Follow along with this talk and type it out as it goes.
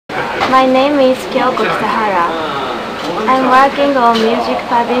My name is Kyoko Kitahara. I'm working on music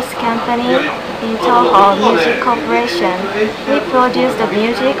public company in Toho Music Corporation. We produce the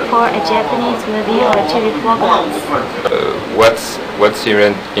music for a Japanese movie or TV programs. What's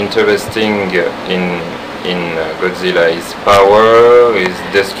interesting in Godzilla is power, is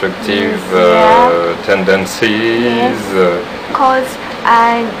destructive tendencies. Because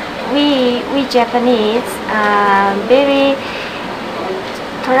we Japanese very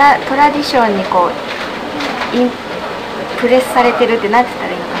tradition にこうインプレスされてるってなんて言った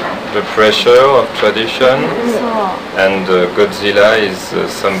らいいのかな。The pressure of tradition, and Godzilla is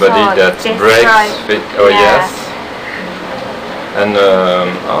somebody that breaks. Oh yes, and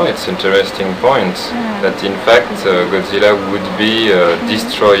it's an interesting point that in fact Godzilla would be a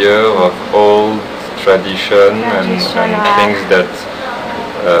destroyer of old tradition and things that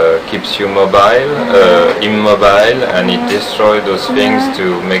keeps you immobile, and it destroys those things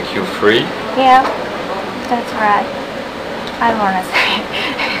to make you free. Yeah, that's right. I wanna say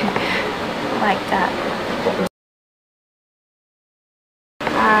like that.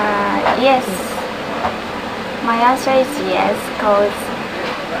 Yes. My answer is yes, because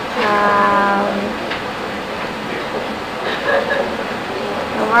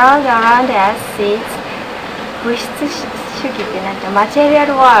the world around us is 物質主義ってなんか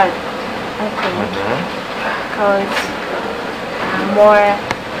material world, I think, because more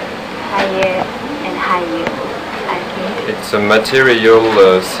higher and higher, I think. It's a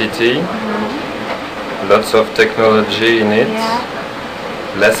material city, lots of technology in it,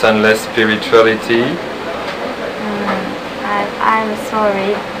 less and less spirituality. I'm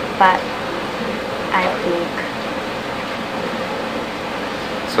sorry, but I think.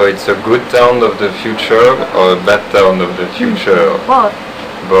 So it's a good town of the future or a bad town of the future? Both.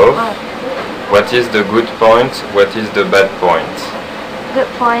 Both? What is the good point? What is the bad point? Good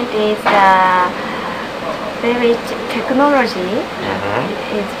point is very technology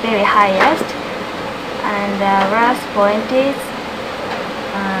is very highest, and the worst point is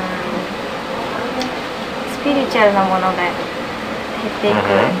spiritual なものが減っていく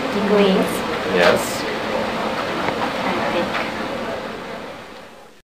degrees. Yes.